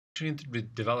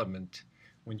With development,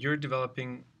 when you're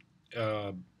developing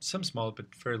some small but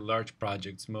very large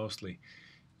projects mostly,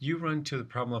 you run into the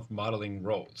problem of modeling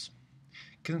roles.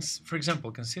 For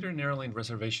example, consider an airline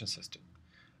reservation system.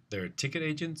 There are ticket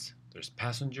agents, there's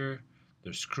passenger,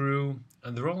 there's crew,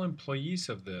 and they're all employees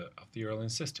of the airline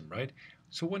system, right?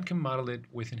 So one can model it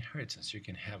with inheritance. You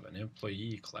can have an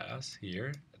employee class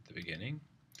here at the beginning,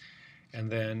 and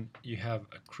then you have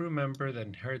a crew member that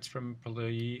inherits from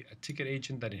employee, a ticket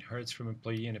agent that inherits from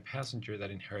employee, and a passenger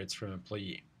that inherits from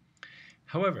employee.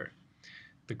 However,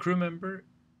 the crew member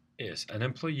is an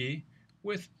employee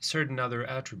with certain other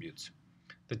attributes.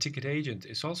 The ticket agent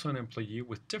is also an employee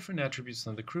with different attributes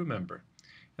than the crew member,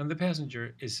 and the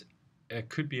passenger is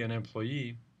could be an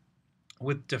employee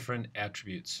with different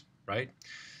attributes, right?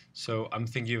 So I'm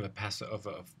thinking of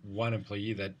of one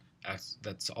employee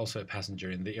that's also a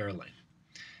passenger in the airline.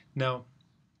 Now,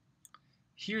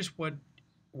 here's where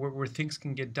things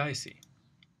can get dicey.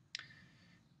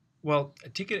 Well, a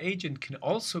ticket agent can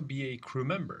also be a crew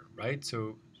member, right?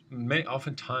 So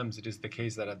oftentimes it is the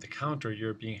case that at the counter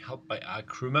you're being helped by a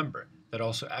crew member that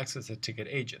also acts as a ticket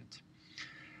agent.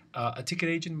 A ticket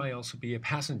agent might also be a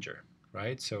passenger,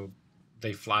 right? So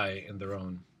they fly in their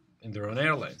own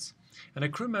airlines. And a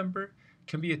crew member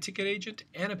can be a ticket agent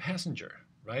and a passenger,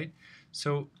 right?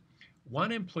 So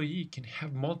one employee can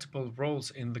have multiple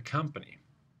roles in the company.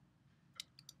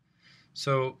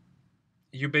 So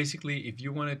you basically, if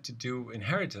you wanted to do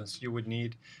inheritance, you would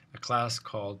need a class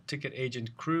called ticket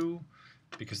agent crew,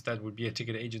 because that would be a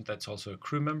ticket agent that's also a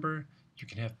crew member. You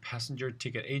can have passenger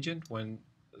ticket agent when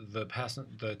the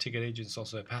ticket agent is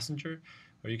also a passenger,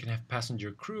 or you can have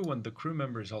passenger crew when the crew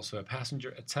member is also a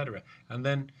passenger, etc. And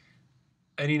then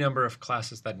any number of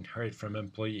classes that inherit from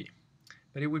employee.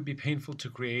 But it would be painful to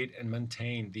create and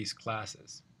maintain these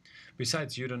classes.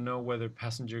 Besides, you don't know whether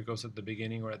passenger goes at the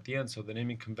beginning or at the end, so the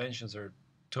naming conventions are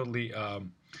totally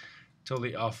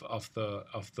totally off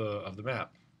the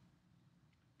map.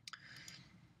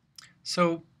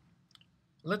 So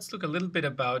let's look a little bit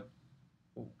about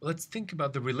let's think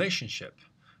about the relationship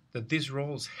that these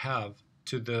roles have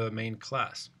to the main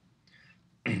class.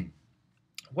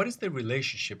 What is the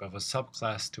relationship of a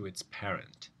subclass to its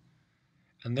parent?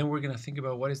 And then we're going to think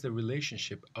about what is the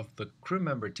relationship of the crew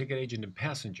member, ticket agent, and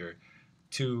passenger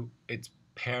to its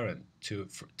parent, to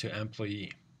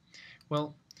employee.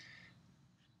 Well,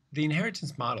 the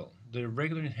inheritance model, the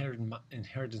regular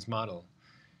inheritance model,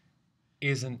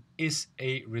 is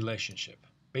a relationship.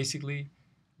 Basically,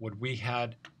 what we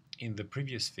had in the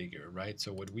previous figure, right?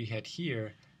 So what we had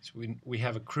here is we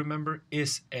have a crew member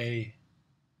is a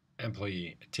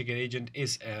employee, a ticket agent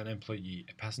is an employee,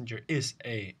 a passenger is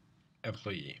a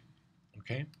employee.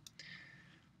 Okay.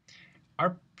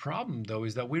 Our problem, though,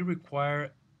 is that we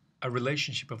require a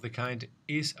relationship of the kind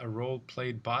is a role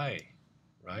played by,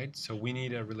 right? So we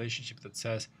need a relationship that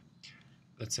says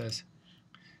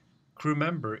crew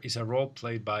member is a role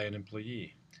played by an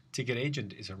employee. Ticket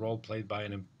agent is a role played by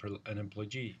an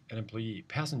employee.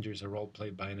 Passenger is a role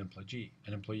played by an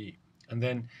employee. And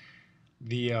then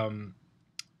the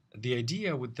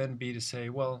idea would then be to say,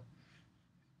 well,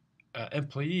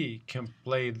 employee can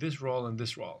play this role and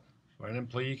this role, or an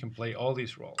employee can play all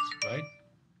these roles, right?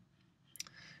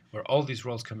 Or all these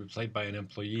roles can be played by an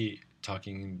employee,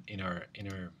 talking in our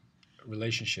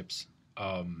relationships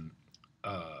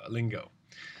lingo.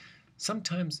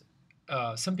 Sometimes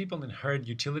some people inherit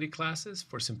utility classes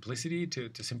for simplicity,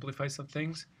 to simplify some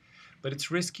things, but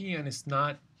it's risky and it's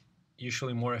not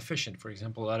usually more efficient. For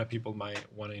example, a lot of people might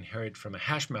want to inherit from a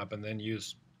hash map and then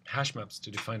use hash maps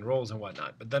to define roles and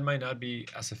whatnot, but that might not be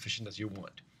as efficient as you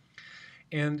want.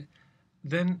 And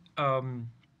then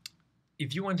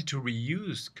if you wanted to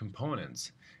reuse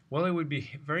components, well, it would be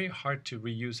very hard to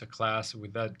reuse a class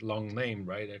with that long name,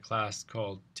 right? A class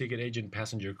called ticket agent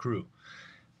passenger crew.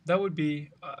 That would be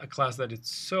a class that is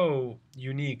so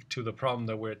unique to the problem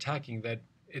that we're attacking that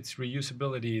its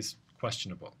reusability is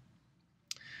questionable.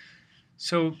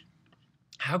 So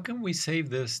how can we save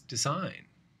this design?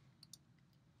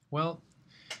 Well,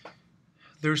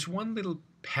 there's one little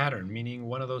pattern, meaning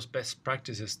one of those best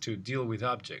practices to deal with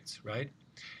objects, right?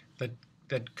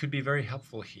 That could be very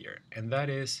helpful here, and that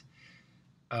is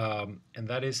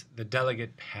the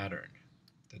delegate pattern.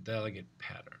 The delegate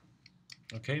pattern.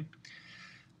 Okay.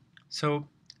 So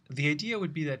the idea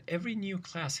would be that every new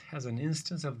class has an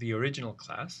instance of the original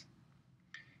class,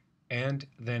 and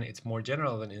then it's more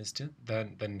general than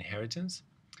inheritance.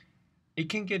 It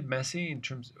can get messy in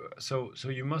terms, so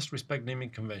you must respect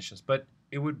naming conventions, but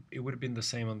it would have been the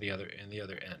same on the other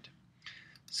end.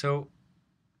 So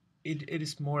it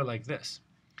is more like this.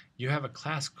 You have a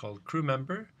class called crew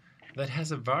member that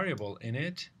has a variable in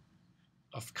it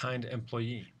of kind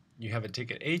employee. You have a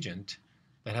ticket agent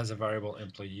that has a variable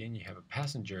employee, and you have a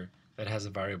passenger that has a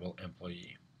variable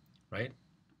employee, right?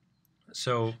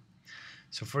 So,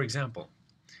 for example,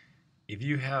 if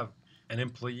you have an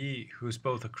employee who's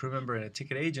both a crew member and a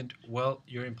ticket agent, well,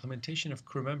 your implementation of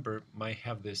crew member might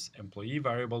have this employee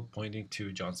variable pointing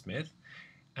to John Smith,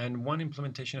 and one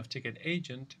implementation of ticket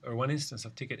agent, or one instance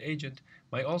of ticket agent,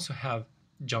 might also have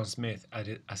John Smith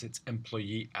as its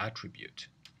employee attribute.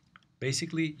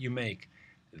 Basically, you make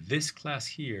this class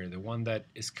here, the one that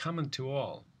is common to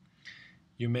all,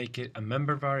 you make it a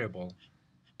member variable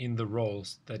in the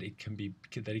roles that it can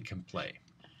play.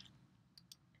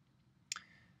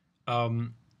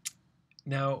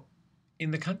 Now,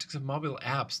 in the context of mobile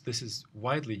apps, this is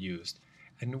widely used.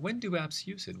 And when do apps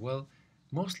use it? Well,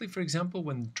 mostly, for example,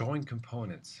 when drawing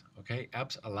components. Okay,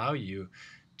 apps allow you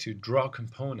to draw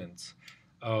components,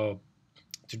 and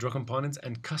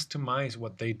customize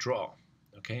what they draw.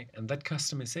 Okay, and that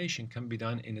customization can be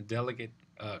done in a delegate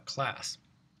class.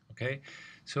 Okay,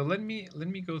 so let me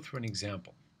go through an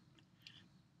example.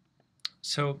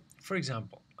 So, for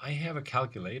example, I have a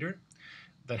calculator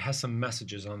that has some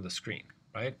messages on the screen,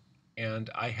 right? And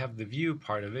I have the view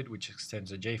part of it, which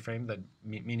extends a JFrame, that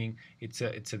meaning it's a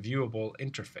viewable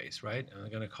interface, right? And I'm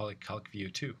going to call it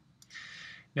calcView2.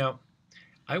 Now,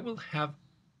 I will have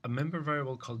a member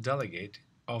variable called delegate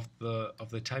of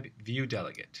the type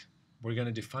viewDelegate. We're going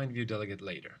to define viewDelegate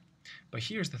later. But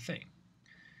here's the thing.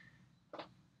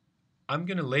 I'm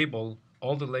going to label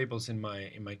all the labels in my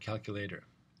calculator.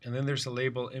 And then there's a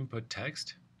label input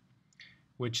text,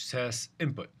 which says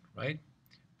input, right?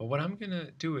 But what I'm going to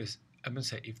do is I'm going to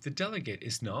say if the delegate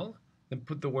is null, then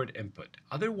put the word input.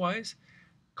 Otherwise,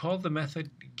 call the method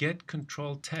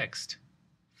getControlText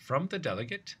from the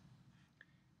delegate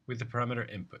with the parameter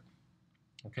input.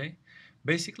 Okay?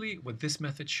 Basically, what this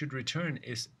method should return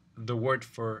is the word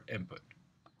for input.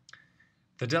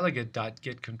 The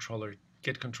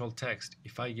delegate.getControlText,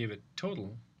 if I give it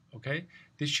total, okay,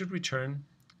 this should return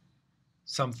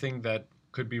something that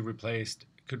could replace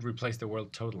the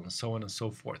word total, and so on and so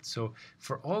forth. So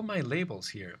for all my labels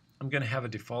here, I'm going to have a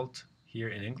default here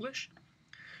in English,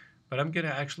 but I'm going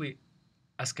to actually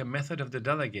ask a method of the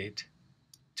delegate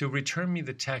to return me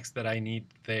the text that I need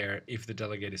there if the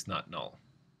delegate is not null.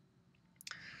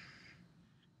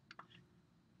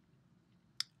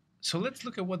 So let's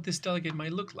look at what this delegate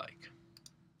might look like,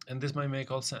 and this might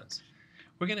make all sense.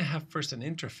 We're going to have first an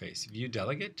interface,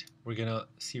 viewDelegate. We're going to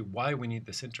see why we need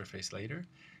this interface later.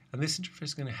 And this interface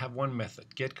is going to have one method,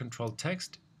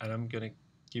 getControlText, and I'm going to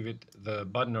give it the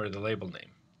button or the label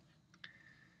name.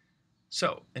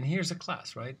 So, and here's a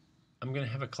class, right? I'm going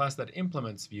to have a class that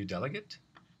implements viewDelegate,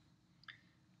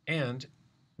 and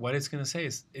what it's going to say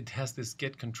is it has this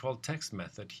getControlText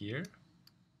method here.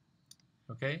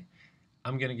 Okay,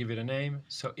 I'm going to give it a name.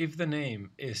 So if the name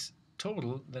is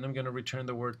total, then I'm going to return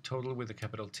the word total with a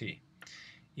capital T.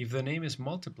 If the name is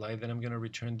multiply, then I'm going to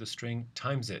return the string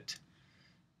times it.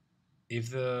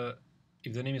 If the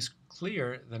name is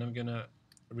clear, then I'm going to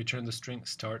return the string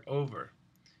start over.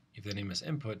 If the name is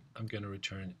input, I'm going to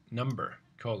return number,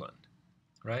 colon,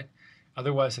 right?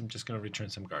 Otherwise, I'm just going to return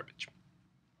some garbage.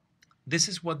 This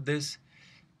is what this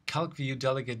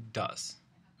calcViewDelegate does.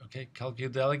 Okay,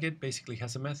 calcViewDelegate basically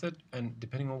has a method, and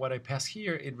depending on what I pass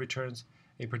here, it returns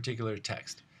a particular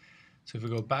text. So if we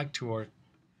go back to our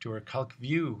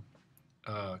calcView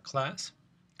class,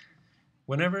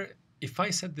 if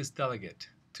I set this delegate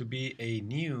to be a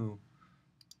new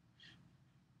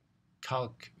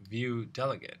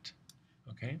calcViewDelegate,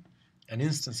 okay, an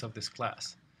instance of this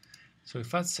class. So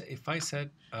if I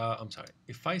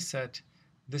set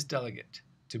this delegate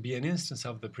to be an instance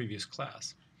of the previous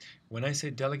class, when I say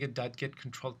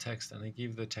delegate.getControlText and I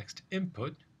give the text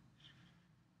input,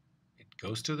 it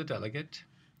goes to the delegate,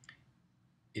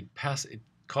 it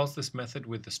calls this method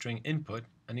with the string input,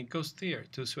 and it goes there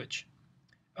to switch.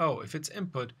 Oh, if it's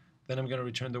input, then I'm going to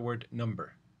return the word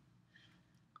number.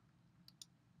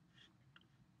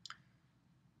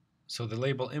 So the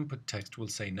label input text will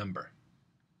say number.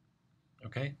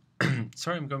 Okay?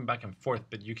 Sorry, I'm going back and forth,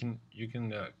 but you can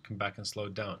come back and slow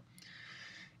it down.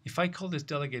 If I call this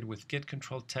delegate with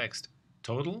getControlText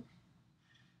total,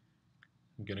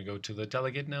 I'm going to go to the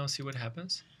delegate now and see what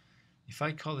happens. If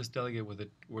I call this delegate with the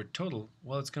word total,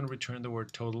 well, it's going to return the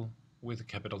word total with a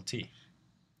capital T.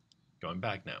 Going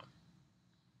back now.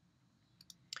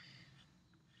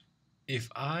 If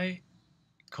I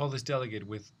call this delegate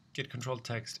with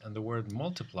getControlText and the word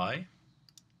multiply,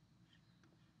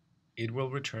 it will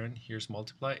return, here's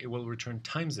multiply, it will return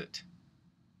times it.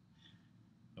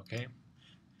 Okay,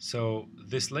 so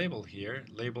this label here,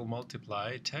 label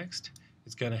multiply text,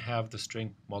 it's going to have the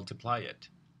string multiply it.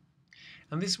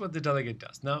 And this is what the delegate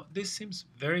does. Now, this seems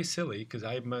very silly because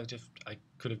I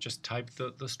could have just typed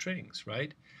the strings,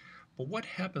 right? But what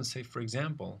happens, say, for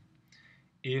example,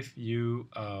 if you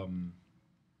want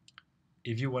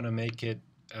to make it,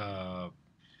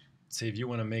 say, if you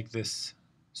want to make this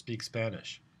speak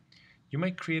Spanish, you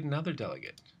might create another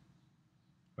delegate,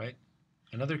 right?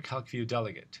 Another calc view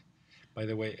delegate. By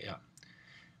the way, yeah,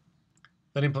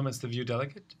 that implements the view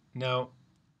delegate. Now,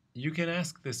 you can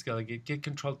ask this delegate, get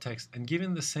control text, and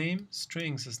given the same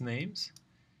strings as names,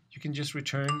 you can just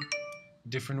return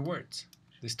different words,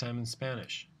 this time in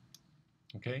Spanish.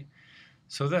 Okay?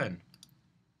 So then,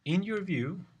 in your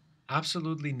view,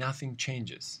 absolutely nothing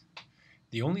changes.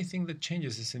 The only thing that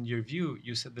changes is in your view,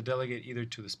 you set the delegate either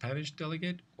to the Spanish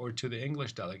delegate or to the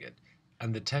English delegate,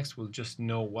 and the text will just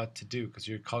know what to do because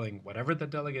you're calling whatever the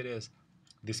delegate is,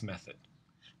 this method.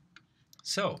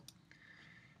 So,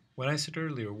 when I said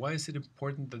earlier, why is it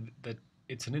important that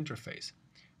it's an interface?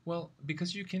 Well,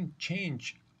 because you can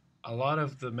change a lot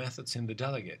of the methods in the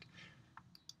delegate,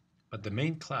 but the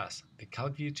main class, the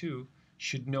CalcView2,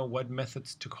 should know what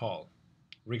methods to call,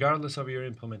 regardless of your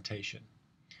implementation.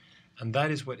 And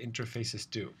that is what interfaces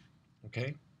do,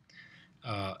 okay?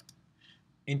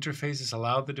 Interfaces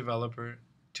allow the developer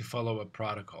to follow a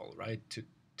protocol, right?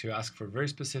 To ask for very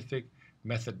specific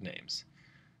method names.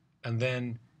 And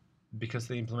then, because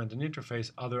they implement an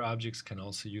interface, other objects can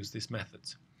also use these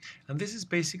methods. And this is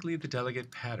basically the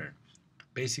delegate pattern.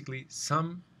 Basically,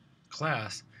 some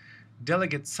class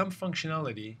delegates some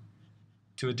functionality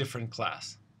to a different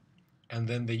class. And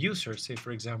then the user, say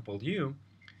for example you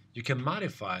can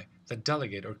modify the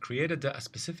delegate or create a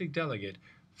specific delegate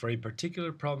for a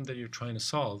particular problem that you're trying to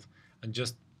solve and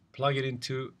just plug it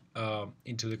into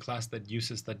the class that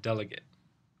uses that delegate.